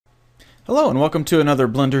Hello and welcome to another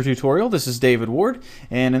Blender tutorial. This is David Ward,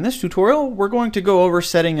 and in this tutorial we're going to go over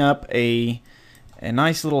setting up a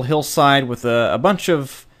nice little hillside with a bunch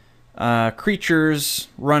of creatures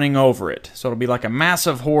running over it. So it'll be like a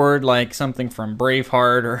massive horde, like something from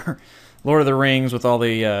Braveheart or Lord of the Rings with all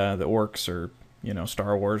the orcs, or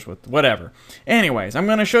Star Wars with whatever. Anyways, I'm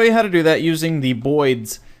going to show you how to do that using the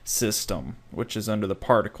Boids system, which is under the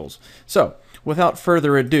particles. So without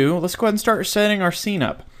further ado, let's go ahead and start setting our scene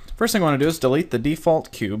up. First thing I want to do is delete the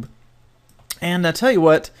default cube. And I tell you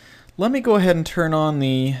what, let me go ahead and turn on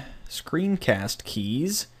the screencast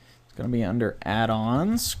keys. It's going to be under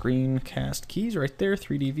add-ons, screencast keys right there,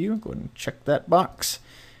 3D view. Go ahead and check that box.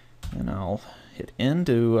 And I'll hit N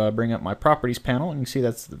to bring up my properties panel. And you can see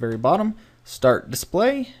that's at the very bottom. Start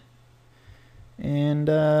display. And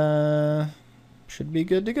should be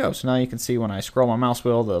good to go. So now you can see when I scroll my mouse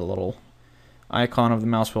wheel, the little icon of the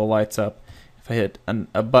mouse wheel lights up. If I hit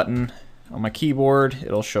a button on my keyboard,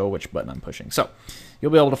 it'll show which button I'm pushing. So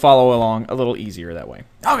you'll be able to follow along a little easier that way.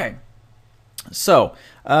 Okay, so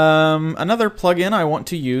another plugin I want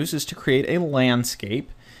to use is to create a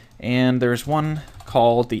landscape. And there's one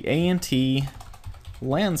called the ANT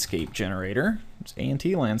Landscape Generator. It's ANT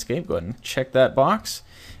Landscape. Go ahead and check that box.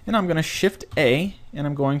 And I'm going to Shift A, and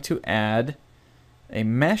I'm going to add a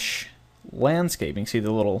mesh landscape. You can see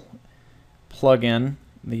the little plug-in,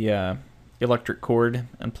 the electric cord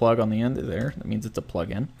and plug on the end there. That means it's a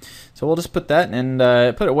plug-in. So we'll just put that and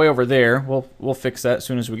put it way over there. We'll fix that as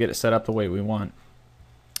soon as we get it set up the way we want.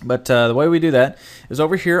 But the way we do that is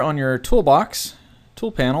over here on your toolbox,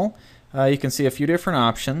 tool panel. You can see a few different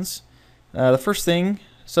options. The first thing,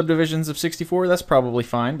 subdivisions of 64, that's probably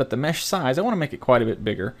fine. But the mesh size, I want to make it quite a bit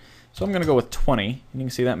bigger. So I'm going to go with 20. And you can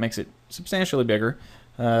see that makes it substantially bigger,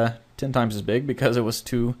 10 times as big because it was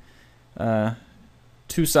two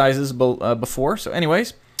sizes before. So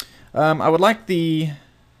anyways, I would like the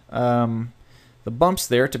bumps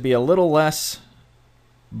there to be a little less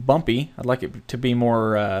bumpy. I'd like it to be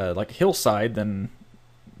more like a hillside than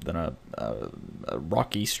a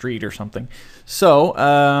rocky street or something. So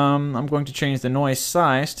I'm going to change the noise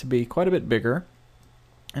size to be quite a bit bigger.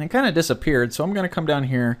 And it kind of disappeared, so I'm going to come down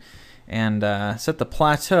here and set the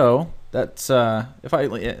plateau. That's if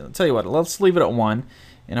I'll tell you what, let's leave it at 1.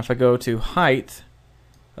 And if I go to height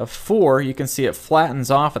of 4, you can see it flattens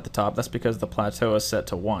off at the top. That's because the plateau is set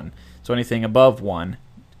to 1. So anything above 1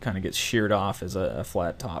 kind of gets sheared off as a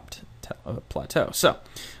flat-topped plateau. So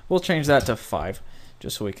we'll change that to 5,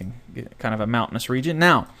 just so we can get kind of a mountainous region.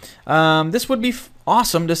 Now, this would be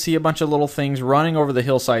awesome to see a bunch of little things running over the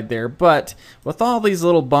hillside there, but with all these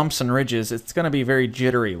little bumps and ridges, it's going to be very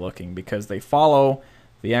jittery looking because they follow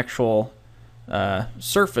the actual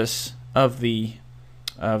surface of the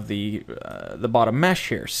bottom mesh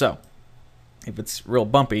here. So if it's real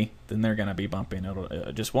bumpy, then they're going to be bumpy, and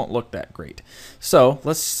it just won't look that great. So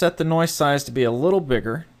let's set the noise size to be a little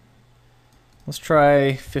bigger. Let's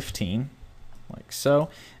try 15, like so.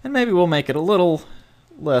 And maybe we'll make it a little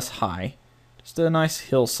less high. Just a nice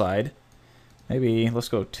hillside. Maybe let's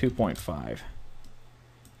go 2.5.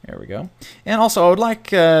 There we go. And also I would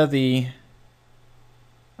like I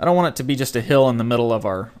don't want it to be just a hill in the middle of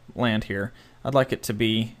our land here. I'd like it to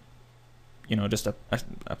be, just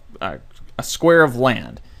a square of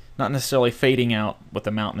land, not necessarily fading out with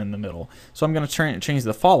a mountain in the middle. So I'm going to change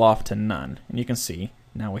the fall off to none, and you can see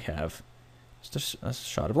now we have just a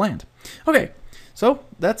shot of land. Okay, so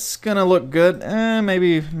that's going to look good.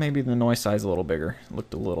 Maybe the noise size a little bigger. It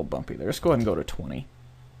looked a little bumpy there. Let's go ahead and go to 20.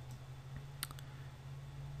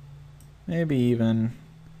 Maybe even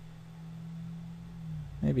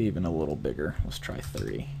a little bigger. Let's try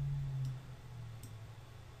 30.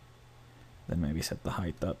 Then maybe set the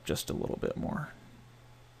height up just a little bit more.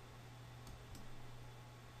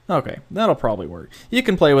 Okay, that'll probably work. You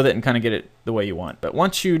can play with it and kind of get it the way you want. But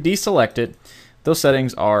once you deselect it, those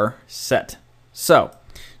settings are set. So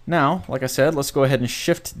now, like I said, let's go ahead and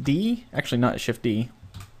Shift D. Actually, not Shift D.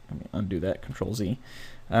 Let me undo that. Control Z.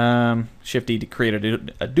 Shift D to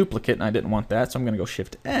create a duplicate, and I didn't want that, so I'm going to go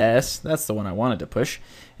Shift S. That's the one I wanted to push,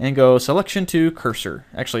 and go Selection to Cursor.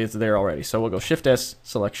 Actually, it's there already, so we'll go Shift S,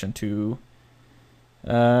 Selection to.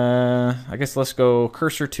 I guess let's go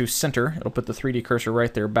Cursor to Center. It'll put the 3D cursor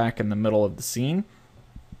right there, back in the middle of the scene.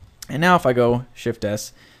 And now, if I go Shift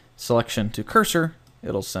S, Selection to Cursor,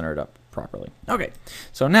 it'll center it up properly. Okay,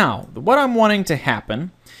 so now what I'm wanting to happen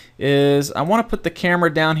is I want to put the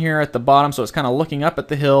camera down here at the bottom so it's kind of looking up at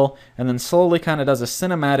the hill, and then slowly kind of does a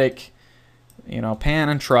cinematic, pan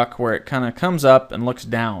and truck where it kind of comes up and looks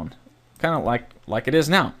down, kind of like it is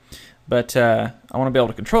now. But I want to be able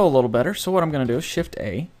to control a little better, so what I'm going to do is Shift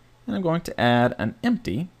A, and I'm going to add an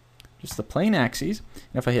empty just the plain axes.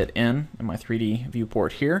 And if I hit N in my 3D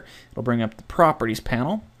viewport here, it'll bring up the properties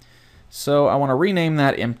panel. So I want to rename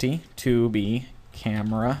that empty to be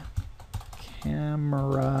camera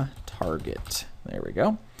target. There we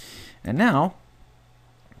go. And now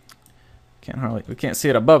we can't see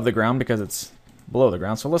it above the ground because it's below the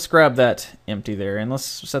ground. So let's grab that empty there, and let's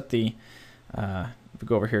set the if we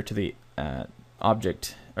go over here to the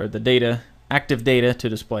object or the data, active data to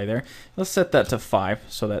display there. Let's set that to 5,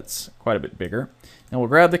 so that's quite a bit bigger. And we'll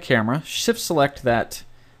grab the camera, shift select that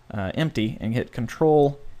empty, and hit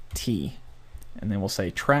Control T, and then we'll say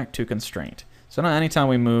track to constraint. So now anytime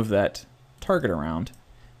we move that target around,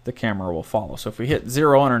 the camera will follow. So if we hit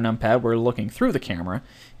 0 on our numpad, we're looking through the camera,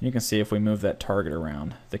 and you can see if we move that target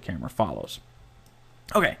around, the camera follows.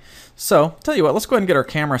 Okay, so tell you what, let's go ahead and get our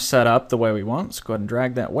camera set up the way we want. Let's go ahead and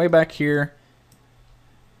drag that way back here,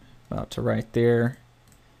 about to right there.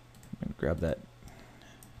 I'm going to grab that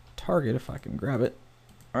target if I can grab it.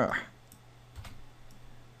 Go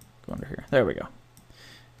under here. There we go.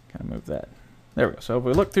 Kind of move that. There we go. So if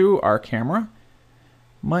we look through our camera,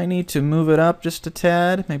 might need to move it up just a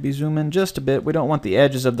tad, maybe zoom in just a bit. We don't want the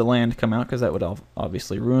edges of the land to come out because that would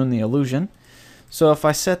obviously ruin the illusion. So if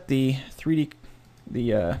I set the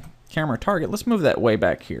camera target, let's move that way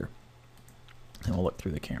back here, and we'll look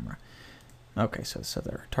through the camera. Okay, so set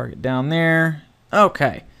our target down there.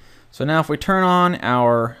 Okay, so now if we turn on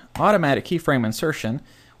our automatic keyframe insertion,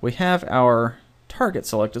 we have our target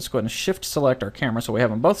selected. Let's go ahead and shift select our camera so we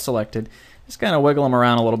have them both selected. Just kind of wiggle them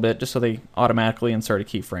around a little bit just so they automatically insert a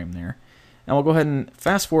keyframe there. And we'll go ahead and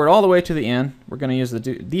fast forward all the way to the end. We're going to use the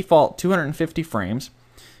default 250 frames,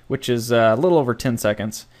 which is a little over 10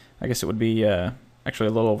 seconds. I guess it would be actually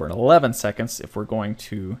a little over 11 seconds if we're going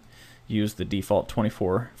to use the default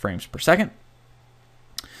 24 frames per second.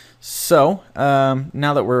 So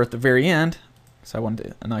now that we're at the very end, so I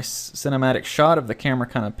wanted a nice cinematic shot of the camera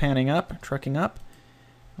kind of panning up, trucking up.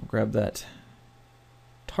 I'll grab that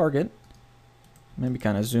target, maybe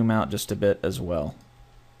kind of zoom out just a bit as well.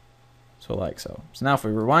 So like so. So now if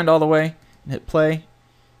we rewind all the way and hit play,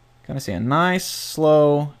 kind of see a nice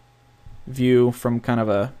slow view from kind of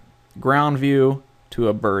a ground view to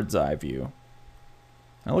a bird's eye view.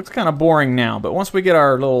 Now, it looks kind of boring now, but once we get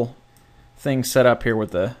our little thing set up here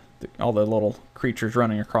with all the little creatures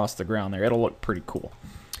running across the ground there, it'll look pretty cool.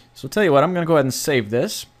 So I'll tell you what, I'm going to go ahead and save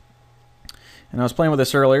this. And I was playing with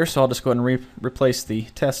this earlier, so I'll just go ahead and replace the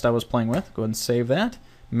test I was playing with. Go ahead and save that.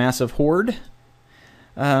 Massive Horde.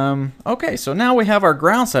 Okay, so now we have our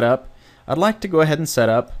ground set up. I'd like to go ahead and set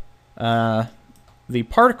up the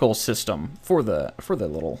particle system for the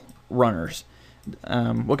little runners.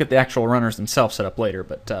 We'll get the actual runners themselves set up later,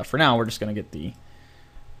 but for now we're just going to get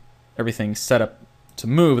everything set up to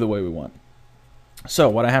move the way we want. So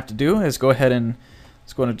what I have to do is go ahead and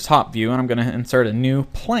let's go into top view, and I'm going to insert a new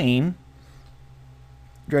plane.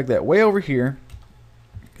 Drag that way over here.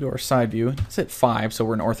 Go to our side view. It's at 5, so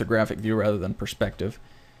we're in orthographic view rather than perspective.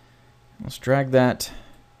 Let's drag that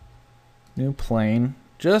new plane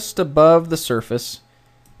just above the surface,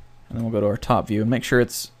 and then we'll go to our top view and make sure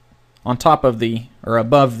it's on top of or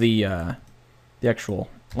above the actual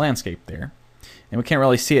landscape there. And we can't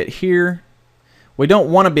really see it here. We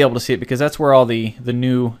don't want to be able to see it because that's where all the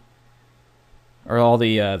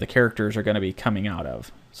characters are going to be coming out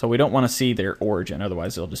of. So we don't want to see their origin,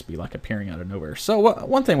 otherwise they'll just be like appearing out of nowhere. So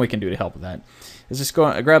one thing we can do to help with that is just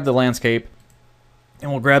grab the landscape,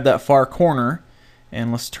 and we'll grab that far corner,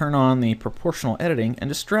 and let's turn on the proportional editing and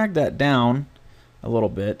just drag that down a little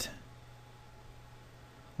bit,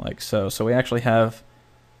 like so. So we actually have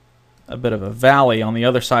a bit of a valley on the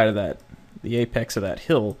other side of the apex of that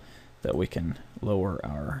hill, that we can lower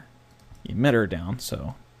our emitter down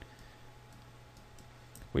so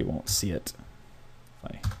we won't see it.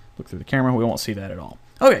 If I look through the camera, we won't see that at all.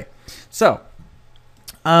 Okay, so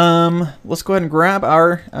let's go ahead and grab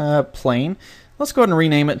our plane. Let's go ahead and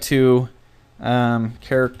rename it to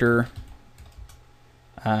character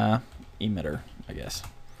emitter, I guess.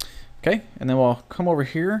 Okay, and then we'll come over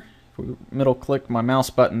here. Middle click my mouse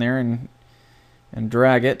button there and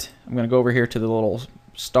drag it. I'm going to go over here to the little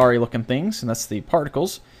starry looking things, and that's the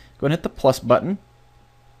particles. Go ahead and hit the plus button.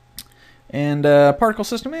 And particle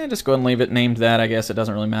system, just go ahead and leave it named that. I guess it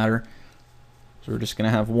doesn't really matter. So we're just going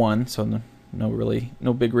to have one, so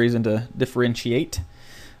no big reason to differentiate.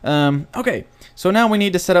 Okay, so now we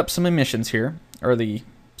need to set up some emissions here, or the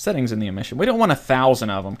settings in the emission. We don't want 1,000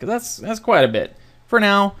 of them because that's quite a bit. For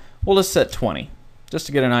now, we'll just set 20, just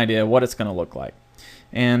to get an idea of what it's going to look like.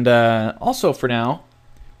 And also for now,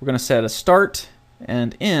 we're going to set a start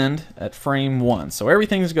and end at frame 1. So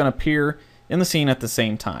everything's going to appear in the scene at the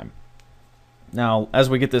same time. Now, as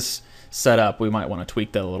we get this set up, we might want to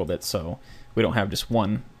tweak that a little bit so we don't have just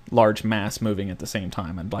one large mass moving at the same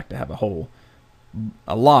time. I'd like to have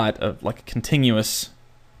a lot of like a continuous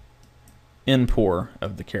in-pour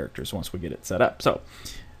of the characters once we get it set up. So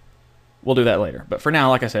we'll do that later. But for now,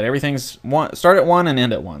 like I said, everything's start at 1 and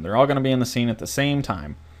end at 1. They're all going to be in the scene at the same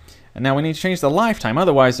time. And now we need to change the lifetime.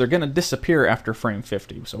 Otherwise, they're going to disappear after frame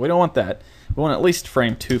 50. So we don't want that. We want at least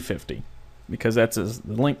frame 250 because that's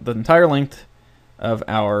the entire length of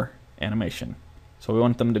our animation. So we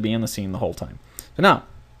want them to be in the scene the whole time. So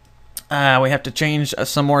now we have to change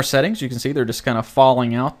some more settings. You can see they're just kind of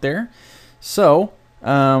falling out there. So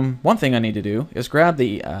one thing I need to do is grab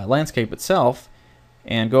the landscape itself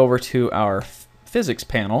and go over to our physics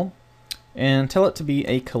panel and tell it to be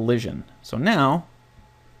a collision. So now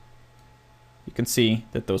you can see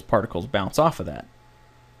that those particles bounce off of that.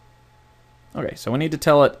 Okay, so we need to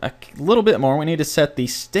tell it a little bit more. We need to set the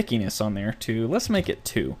stickiness on there to, let's make it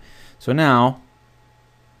 2. So now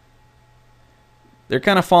they're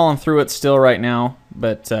kind of falling through it still right now,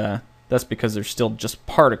 but that's because they're still just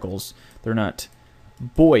particles. They're not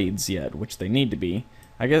Boids yet, which they need to be.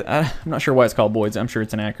 I guess I'm not sure why it's called Boids. I'm sure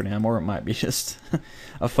it's an acronym, or it might be just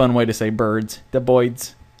a fun way to say birds. The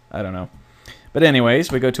Boids. I don't know. But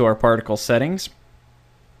anyways, we go to our particle settings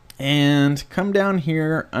and come down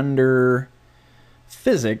here under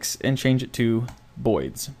physics and change it to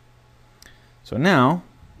Boids. So now,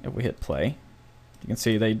 if we hit play, you can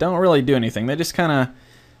see they don't really do anything. They just kind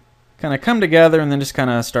of come together and then just kind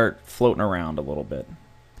of start floating around a little bit.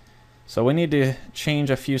 So we need to change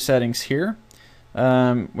a few settings here.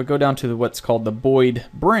 We go down to what's called the Boid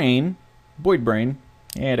brain. Boid brain.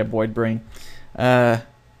 Yeah, the Boid brain.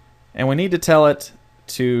 And we need to tell it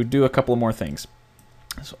to do a couple more things.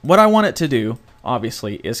 So what I want it to do,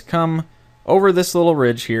 obviously, is come over this little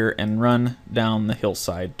ridge here and run down the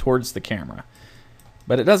hillside towards the camera.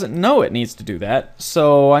 But it doesn't know it needs to do that,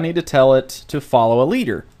 so I need to tell it to follow a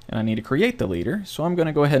leader. And I need to create the leader, so I'm going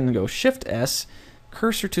to go ahead and go Shift-S,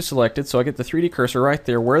 cursor to selected, so I get the 3D cursor right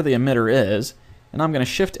there where the emitter is. And I'm going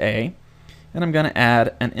to Shift-A, and I'm going to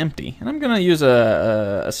add an empty. And I'm going to use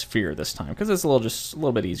a sphere this time, because it's just a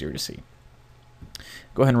little bit easier to see.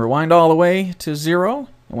 Go ahead and rewind all the way to 0,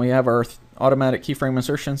 and we have our automatic keyframe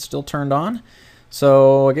insertion still turned on.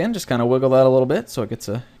 So again, just kind of wiggle that a little bit so it gets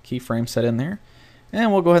a keyframe set in there.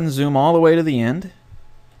 And we'll go ahead and zoom all the way to the end.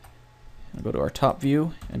 I'll go to our top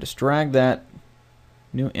view and just drag that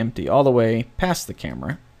new empty all the way past the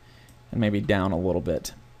camera and maybe down a little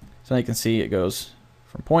bit. So now you can see it goes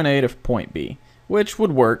from point A to point B, which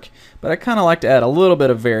would work, but I kind of like to add a little bit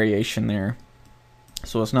of variation there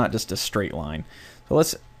so it's not just a straight line. So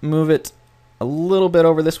let's move it a little bit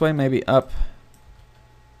over this way, maybe up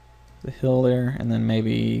the hill there, and then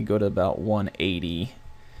maybe go to about 180,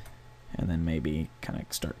 and then maybe kind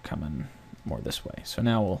of start coming more this way. So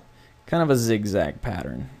now we'll kind of a zigzag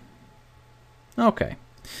pattern. Okay,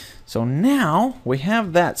 so now we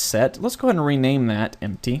have that set. Let's go ahead and rename that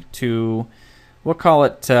empty to, we'll call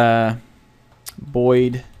it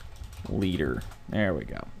Boid Leader. There we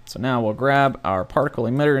go. So now we'll grab our particle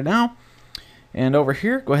emitter now, and over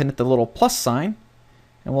here, go ahead and hit the little plus sign,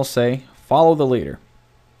 and we'll say follow the leader.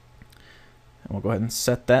 And we'll go ahead and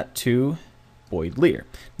set that to Boid Leader.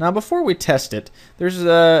 Now before we test it, there is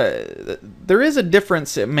a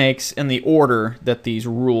difference it makes in the order that these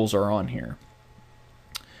rules are on here.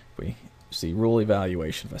 If we see rule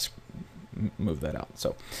evaluation, let's move that out.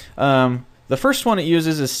 So the first one it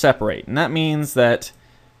uses is separate, and that means that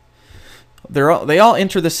they all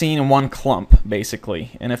enter the scene in one clump,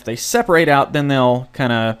 basically. And if they separate out, then they'll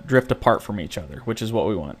kind of drift apart from each other, which is what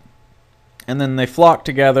we want. And then they flock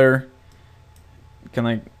together,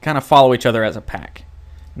 they kind of follow each other as a pack.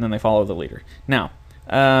 And then they follow the leader. Now,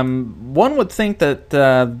 one would think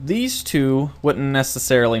that these two wouldn't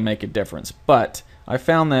necessarily make a difference, but I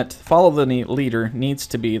found that follow the leader needs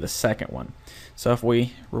to be the second one. So if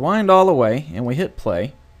we rewind all the way and we hit play,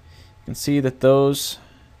 you can see that those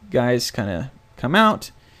guys kind of come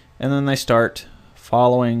out and then they start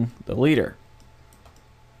following the leader.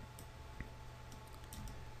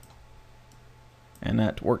 And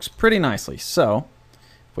that works pretty nicely. So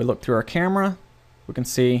if we look through our camera, we can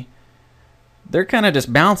see they're kind of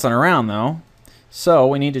just bouncing around though. So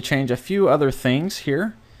we need to change a few other things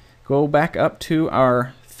here. Go back up to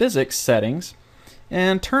our physics settings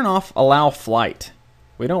and turn off allow flight.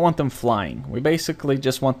 We don't want them flying. We basically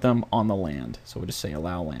just want them on the land. So we'll just say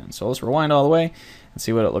allow land. So let's rewind all the way and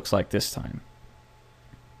see what it looks like this time.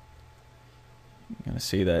 You're going to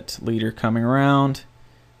see that leader coming around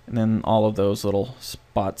and then all of those little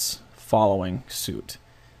spots following suit.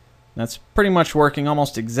 That's pretty much working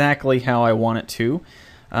almost exactly how I want it to.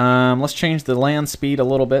 Let's change the land speed a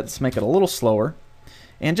little bit. Let's make it a little slower.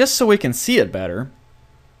 And just so we can see it better,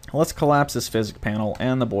 let's collapse this physics panel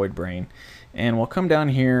and the Boid brain. And we'll come down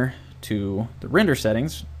here to the render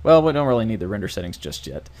settings. Well, we don't really need the render settings just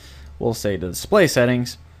yet. We'll say the display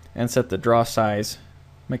settings and set the draw size.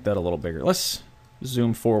 Make that a little bigger. Let's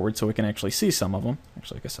zoom forward so we can actually see some of them.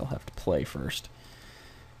 Actually, I guess I'll have to play first,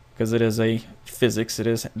 because it is a physics.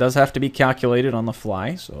 It does have to be calculated on the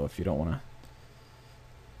fly. So if you don't want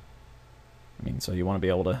to, so you want to be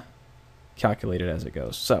able to calculate it as it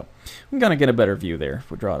goes. So I'm going to get a better view there.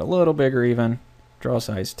 If we draw it a little bigger even, draw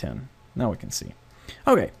size 10. Now we can see.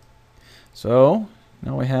 Okay, so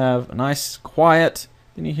now we have a nice quiet,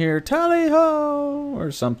 then you hear tally-ho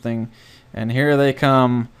or something, and here they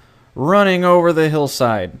come running over the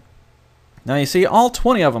hillside. Now you see all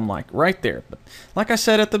 20 of them right there. But like I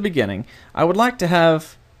said at the beginning, I would like to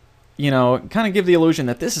have, kind of give the illusion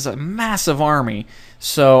that this is a massive army.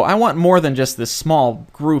 So I want more than just this small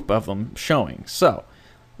group of them showing. So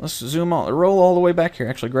let's roll all the way back here.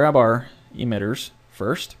 Actually, grab our emitters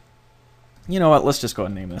first. You know what? Let's just go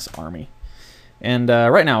ahead and name this army. And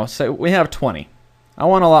right now, say we have 20. I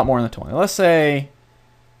want a lot more than the 20. Let's say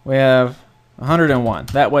we have 101.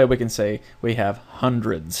 That way we can say we have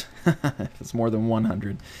hundreds. If it's more than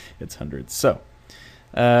 100, it's hundreds. So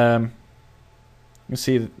you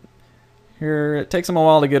see here, it takes them a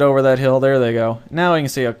while to get over that hill. There they go. Now you can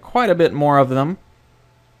see quite a bit more of them.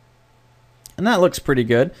 And that looks pretty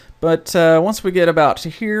good. But once we get about to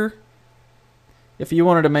here, if you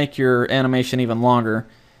wanted to make your animation even longer,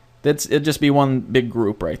 it'd just be one big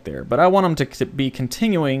group right there. But I want them to be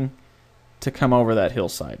continuing to come over that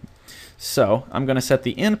hillside. So I'm going to set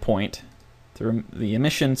the end point to the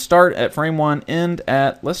emission start at frame 1, end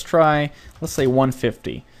at, let's say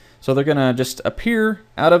 150. So they're going to just appear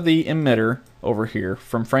out of the emitter over here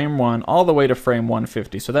from frame 1 all the way to frame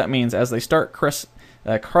 150. So that means as they start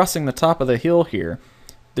crossing the top of the hill here,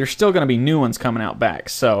 there's still going to be new ones coming out back.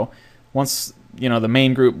 So once the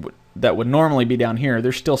main group that would normally be down here,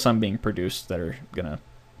 there's still some being produced that are going to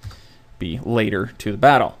be later to the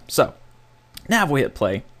battle. So now if we hit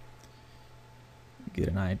play, get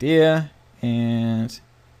an idea, and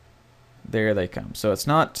there they come. So it's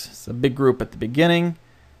a big group at the beginning.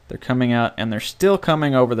 They're coming out, and they're still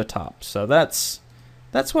coming over the top. So that's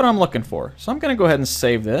what I'm looking for. So I'm going to go ahead and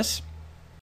save this.